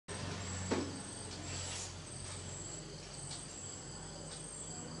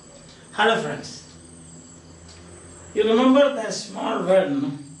Hello friends. You remember the small word,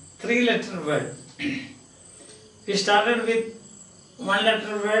 no? 3-letter word. We started with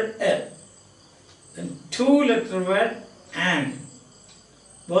 1-letter word L, then 2-letter word and.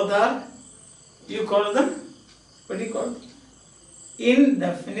 Both are, you call them, what do you call them?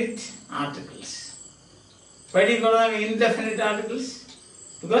 Indefinite articles. Why do you call them indefinite articles?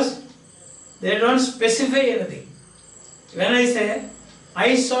 Because they don't specify anything. When I say,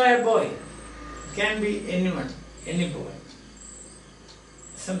 I saw a boy, it can be anyone, any boy.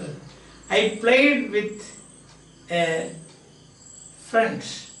 Simple. I played with a friend.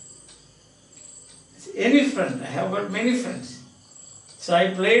 Any friend, I have got many friends. So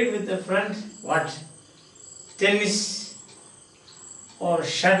I played with a friend, what? Tennis or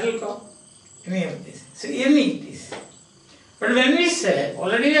shuttlecock, any of this. So any it is. But when we say,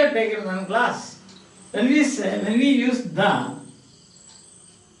 already we have taken one class, when we use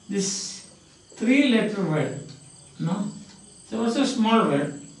this 3-letter word, no? So also small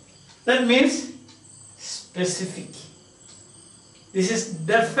word, that means specific. This is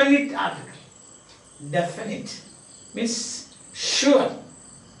definite article. Definite means sure.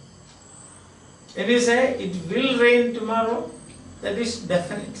 When you say it will rain tomorrow, that is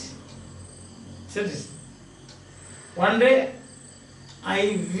definite. So this. One day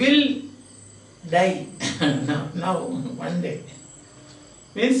I will die. no, one day.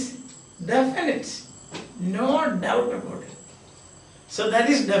 Means definite. No doubt about it. So that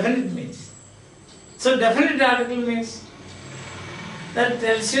is definite means. So definite article means that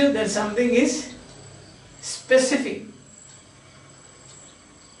tells you that something is specific.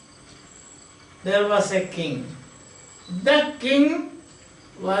 There was a king. The king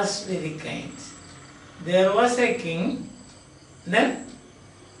was very kind. There was a king. Then,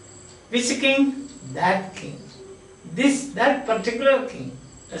 which king? That king. That particular king.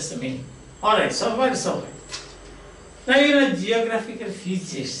 That's the meaning. Alright, so far so good. Now you know geographical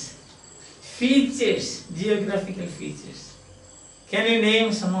features. Geographical features. Can you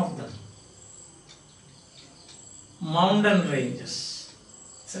name some of them? Mountain ranges.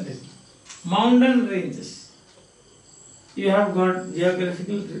 Isn't it? Mountain ranges. You have got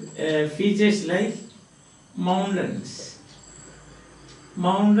geographical features like mountains.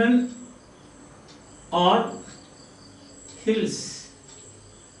 Mountain or hills.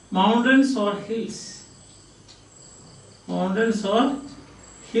 Mountains or hills. Mountains or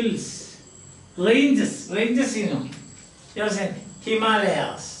hills. Ranges. Ranges, you know. You are saying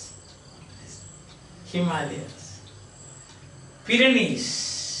Himalayas. Himalayas.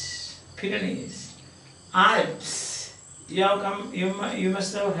 Pyrenees. Pyrenees. Alps. You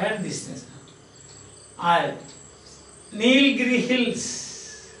must have heard this thing. Alps. Nilgiri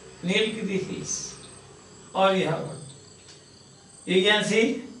Hills. Nilgiri Hills. All you have got. You can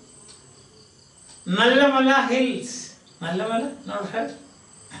see Nallamala Hills. Nallamala? Not heard?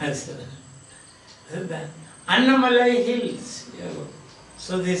 Annamalai Hills.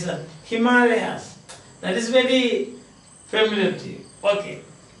 So these are Himalayas. That is very familiar to you. Okay.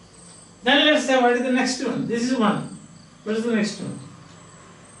 Then let's say what is the next one? This is one. What is the next one?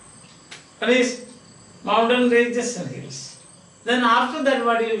 What is mountain ranges and hills. Then after that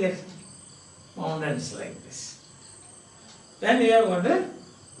what you will get? Mountains like this. Then you have got the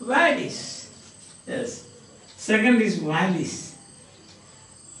valleys. Yes. Second is valleys.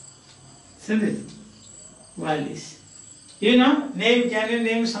 Isn't it? Valleys. You know, can you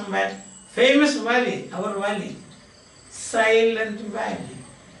name some valley? Famous valley, our valley. Silent Valley.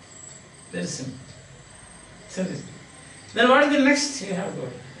 Very simple. Isn't it? Then what is the next you have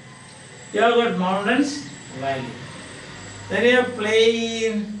got? You have got mountains, valley. Then you have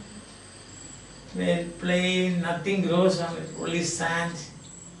plain, where plain, nothing grows on it, only sand.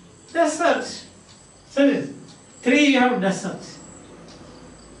 Desert. Isn't it? 3 you have deserts.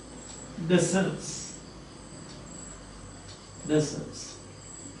 Deserts. Deserts.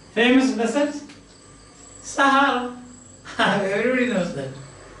 Famous deserts? Sahara. Everybody knows that.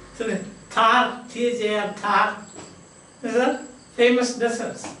 So the Thar, T-H-A-R, Thar. These are famous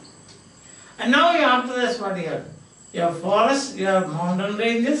deserts. And now you after this what you have? You have forests, you have mountain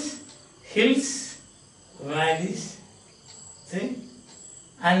ranges, hills, valleys. See?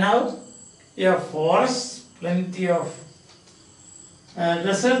 And now you have forests, plenty of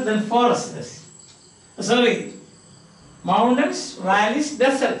deserts, then forests. Sorry, mountains, valleys,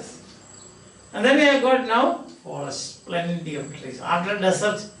 deserts. And then you have got now forests, plenty of trees. After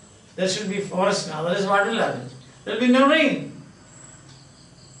deserts, there should be forest now. Otherwise, what will happen? There will be no rain.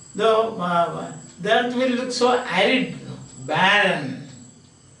 The earth will look so arid, barren.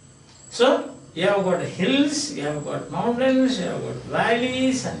 So, You have got hills, you have got mountains, you have got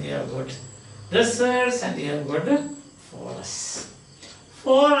valleys, and you have got deserts, and you have got forests.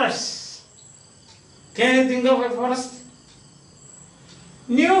 Forests. Can you think of a forest?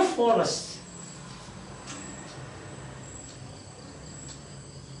 New forest.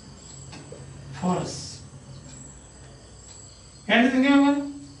 Forest. Can you think of it?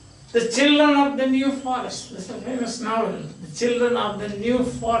 The Children of the New Forest. This is a famous novel. The Children of the New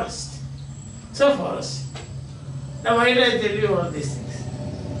Forest. So forest. Now why do I tell you all these things?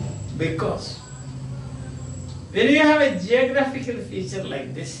 Because when you have a geographical feature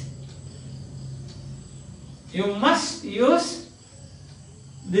like this, you must use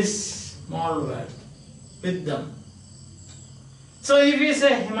this small word with them. So if you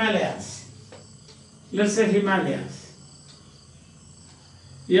say Himalayas, let's say Himalayas,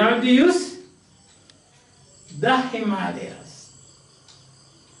 you have to use the Himalayas.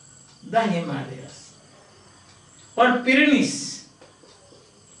 The Himalayas. Or Pyrenees.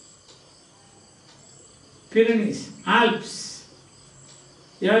 Pyrenees. Alps.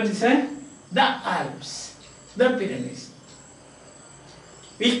 You have to say the Alps. The Pyrenees.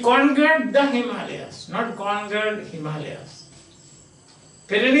 We conquered the Himalayas, not conquered Himalayas.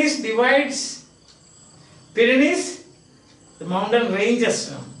 Pyrenees divides. Pyrenees, the mountain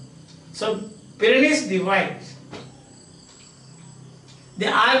ranges. So Pyrenees divides. The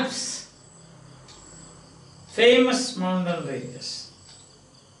Alps, famous mountain ranges.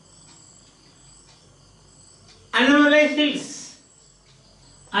 Annamalai Hills.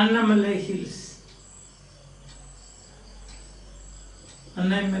 Annamalai Hills.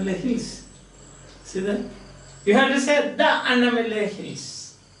 Annamalai Hills. See that? You have to say the Annamalai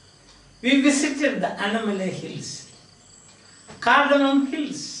Hills. We visited the Annamalai Hills. Cardamom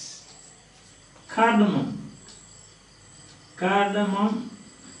Hills. Cardamom. Cardamom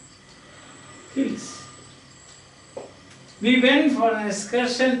Hills. We went for an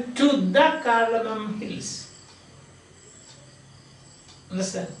excursion to the Cardamom Hills.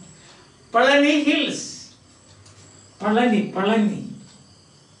 Understand? Palani Hills. Palani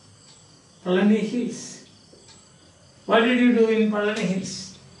Hills. What did you do in Palani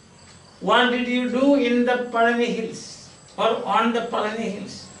Hills? What did you do in the Palani Hills? Or on the Palani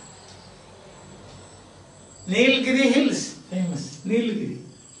Hills? Nilgiri Hills, famous. Nilgiri.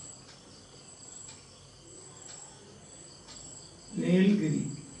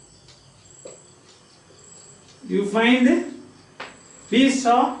 You find, we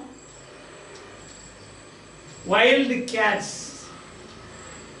saw wild cats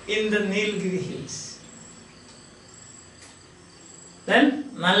in the Nilgiri Hills. Then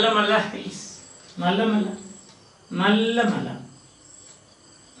Nallamala Hills. Nallamala.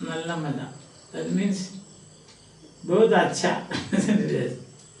 That means both acha.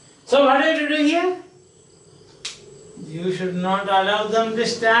 So what are you to do here? You should not allow them to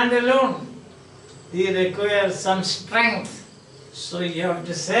stand alone. They require some strength. So you have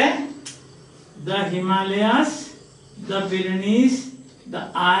to say the Himalayas, the Pyrenees, the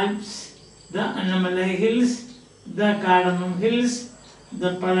Alps, the Annamalai Hills, the Cardamom Hills,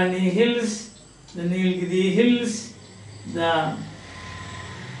 the Palani Hills, the Nilgiri Hills, the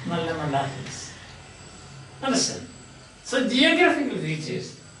Nallamala Hills. Understand? So geographical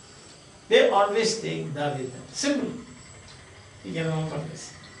features, they always take the with them. Simple. You can remember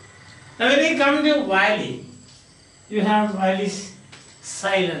this. Now when you come to valley, you have valleys,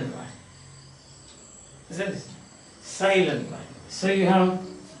 silent valley. Isn't it? Silent valley. So you have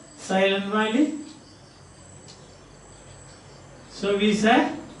silent valley. So we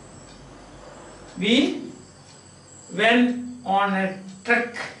said, we went on a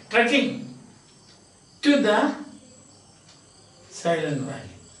trekking to the silent valley.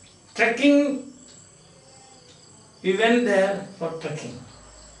 Trekking, we went there for trekking.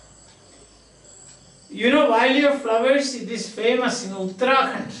 You know, Valley of Flowers, it is famous in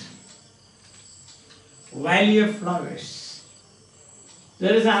Uttarakhand. Valley of Flowers.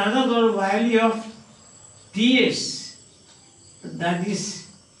 There is another Valley of Tears. But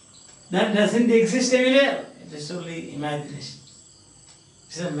that doesn't exist anywhere. It is only imagination.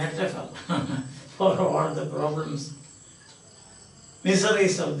 It's a metaphor for all the problems,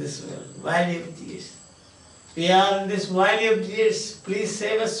 miseries of this world. Valley of Tears. We are in this Valley of Tears. Please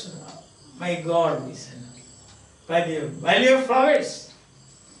save us, my God, we said. Valley of Flowers.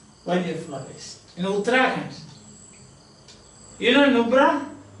 Valley of Flowers. In Uttarakhand. You know Nubra?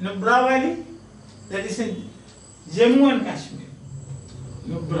 Nubra Valley? That is in Jammu and Kashmir.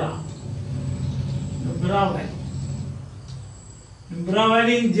 Nubra Valley. Nubra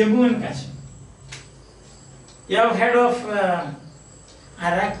Valley in Jammu and Kashmir. You have heard of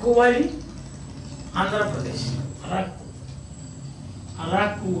Arakku Valley? Andhra Pradesh,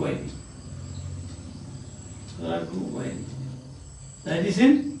 Araku Valley. Araku Valley. That is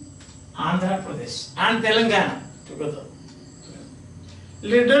in Andhra Pradesh and Telangana together.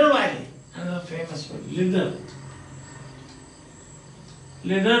 Leader Valley, another famous word, Leader.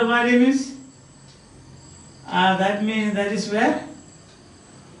 Leader Valley means, that is where?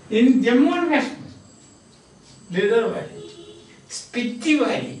 In Jammu and Kashmir. Leader Valley. Spiti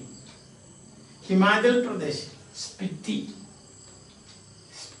Valley. Himachal Pradesh. Spiti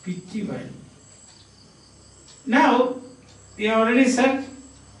Valley. Now, we already said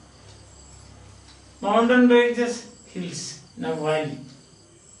mountain ranges, hills, now valley.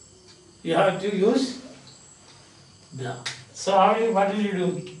 You have to use the. So what will you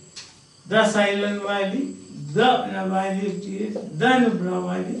do? The Silent Valley, the Valley of Tears, the Nubra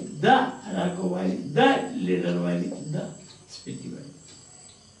Valley, the Araku Valley, the Leader Valley, the Spiti Valley.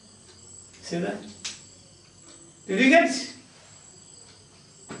 See that? Did you get it?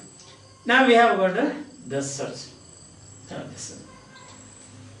 Now we have got a desert.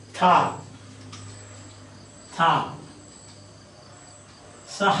 Thar,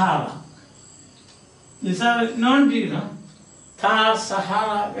 Sahara. These are known to you, no? Thar,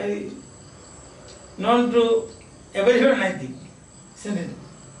 Sahara, very known to everyone, I think. Isn't it?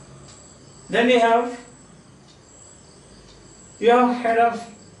 Then you have heard of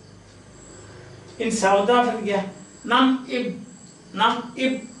in South Africa, Namib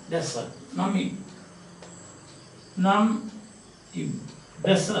Desert. Namib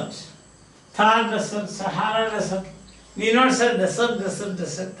Desert. Thar Desert, Sahara Desert. We not say desert,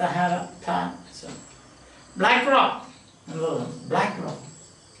 Sahara, Thar. Black Rock.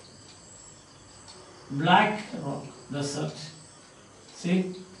 Black Rock Desert.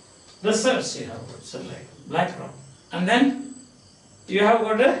 See? Deserts you have got, so like Black Rock. And then you have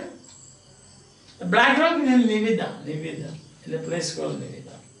got a Black Rock in Nivida, in a place called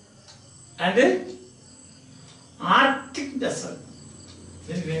Nivida. And a Arctic Desert.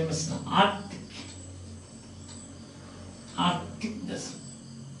 Very famous now. Arctic Desert.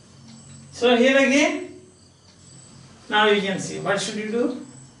 So here again, now you can see, what should you do?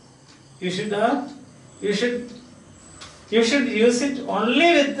 You should use it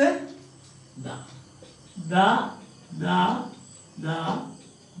only with the.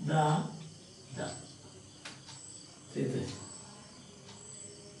 See this.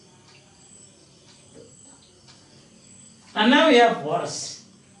 And now we have forests.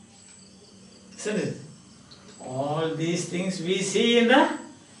 See this. All these things we see in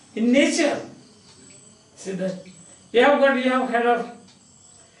nature. See that. You have heard of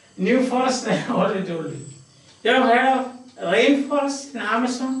new forest, I already told you. You have heard of rainforest in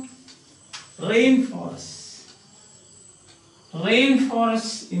Amazon? Rainforest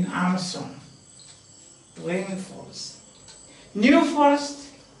in Amazon. Rainforest. New forest.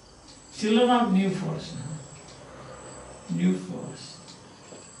 Children of new forest. New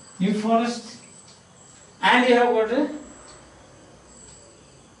forest. And you have got a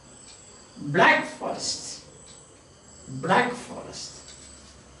black forest.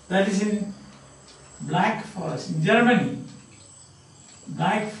 That is in Black Forest in Germany.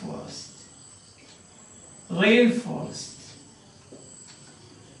 Black forest. Rainforest.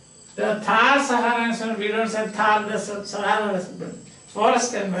 The Thar, Sahara and so on, we don't say Thar Desert, Sahara Desert, but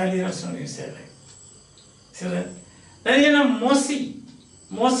forest and valley also you say like. So that. Then you know Mosi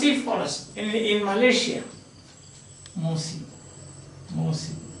forest in Malaysia. Mosi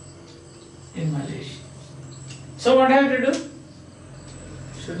in Malaysia. So what have to do?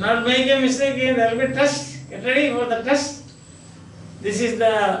 Should not make a mistake here. There will be test. Get ready for the test. This is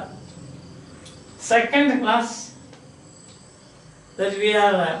the second class that we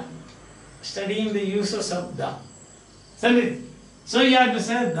are studying the uses of the. So you have to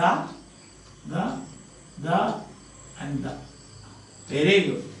say the, and the. Very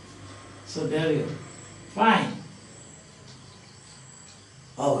good. So there you go. Fine.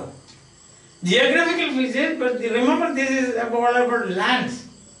 Over. Geographical features, but remember this is about lands.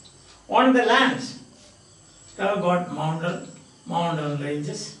 On the lands, you have got mountain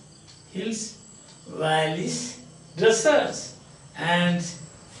ranges, hills, valleys, deserts, and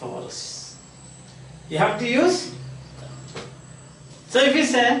forests. You have to use. So if you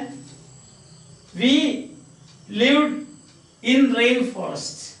say, we lived in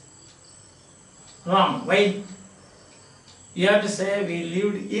rainforests, wrong. Why? You have to say, we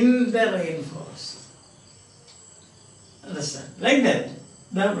lived in the rainforest. Understand? Like that.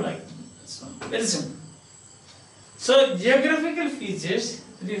 Like so, very simple. So, geographical features,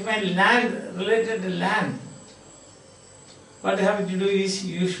 if you find land, related to land, what you have to do is,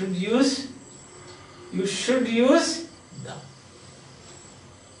 you should use you should use the.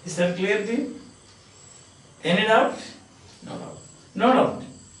 Is that clear to you? Any doubt? No doubt. No doubt.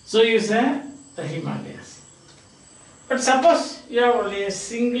 So you say the Himalayas. But suppose you have only a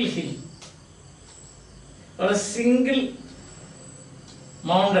single hill or a single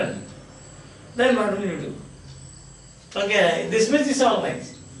mountain, then what will you do? Okay, this much is alright.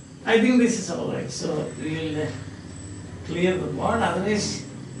 I think this is alright. So we will clear the board, otherwise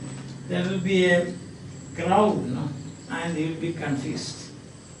there will be a crowd, no? And you will be confused.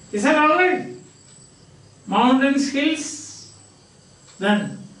 Is that alright? Mountains, hills,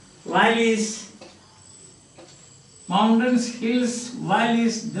 then valleys, mountains, hills,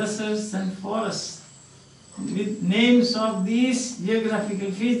 valleys, deserts and forests. With names of these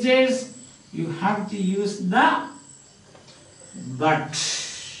geographical features, you have to use the but.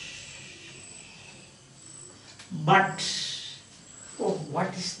 But. Oh,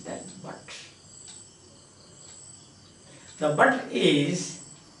 what is that but? The but is,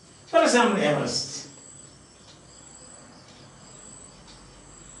 for example, Everest.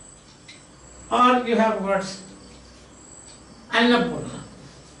 Or you have got Annapurna,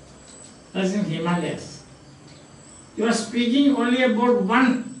 as in Himalayas. You are speaking only about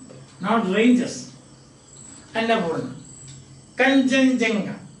one, not ranges. Annapurna,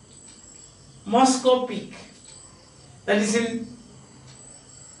 Kanchenjunga, Moscow Peak, that is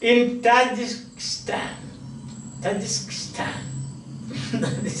in Tajikistan. Tajikistan,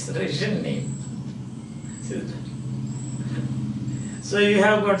 that is Russian name. So you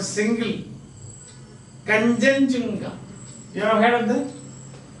have got single Kanchenjunga. You have heard of that?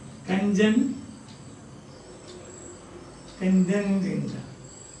 Kanchenjunga.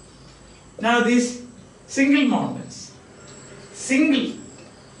 Now these single mountains, single,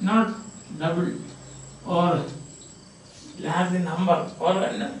 not double or large number or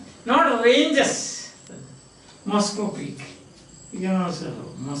not ranges. Moscow Peak. You can also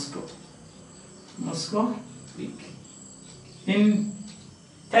have Moscow Peak. In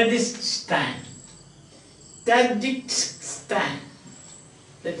Tajikistan. Tajikistan.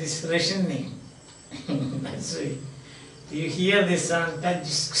 That is Russian name. That's why you hear this sound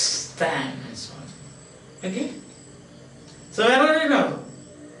Tajikistan and so on. Okay? So where are you now?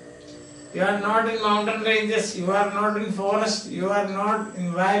 You are not in mountain ranges, you are not in forest, you are not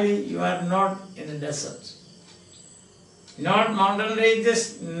in valley, you are not in the desert. Not mountain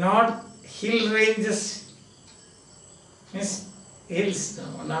ranges, not hill ranges. Means hills,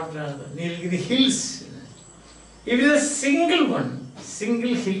 one after another. Nilgiri hills. If it is a single one,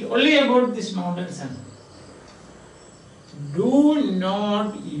 single hill, only about this mountains and do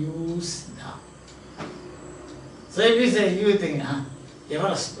not use the. So if you say, you think,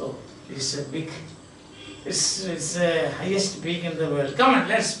 Everest, oh, it's a big, it's the highest peak in the world. Come on,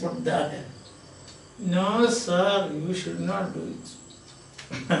 let's put that there. No, sir, you should not do it.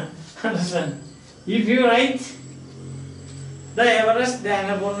 Understand? If you write the Everest, the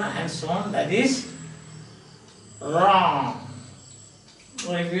Annapurna and so on, that is wrong.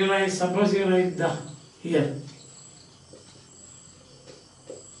 So if you write, suppose you write the here,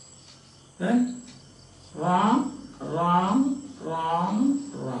 then wrong, wrong,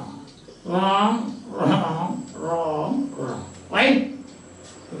 wrong, wrong, wrong, wrong, wrong, wrong. Why?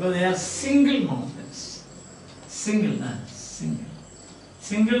 Because they are single mountains. Single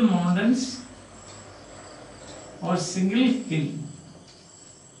mountains or single hill.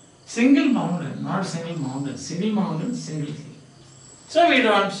 Single mountain, not single mountain. Single mountain, single hill. So we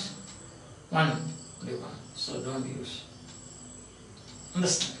don't one. So don't use.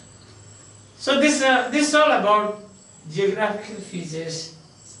 Understand? So this is all about geographical features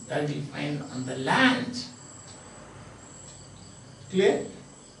that we find on the land. Clear?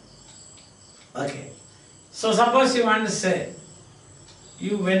 Okay. So suppose you want to say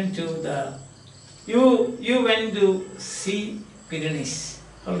you went to see Pyrenees.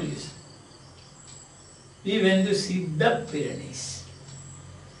 How do you say? We went to see the Pyrenees.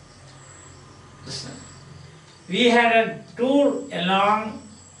 Listen. We had a tour along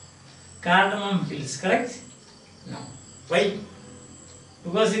Cardamom Hills, correct? No. Why?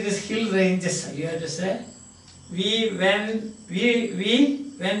 Because it is hill ranges, you have to say. We went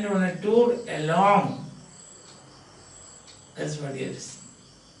on a tour along. That's what it is.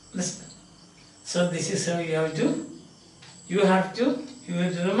 Listen. So this is how you have to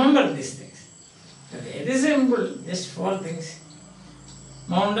remember these things. Okay, it is simple, just 4 things.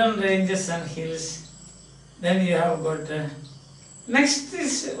 Mountain ranges and hills. Then you have got, next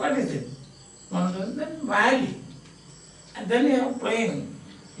is, what is it? Mountain, then valley. And then you have plain.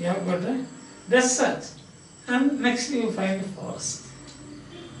 You have got a desert. And next you find forest.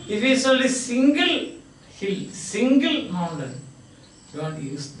 If it is only single hill, single mountain. Don't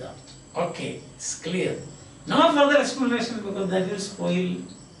use the. Okay, it's clear. No further explanation because that will spoil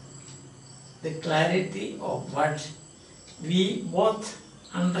the clarity of what we both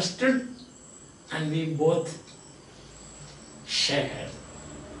understood and we both shared.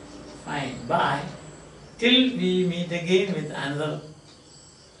 Fine, bye. Till we meet again with another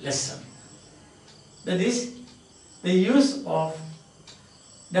lesson. That is the use of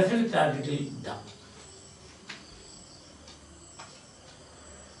definite article the.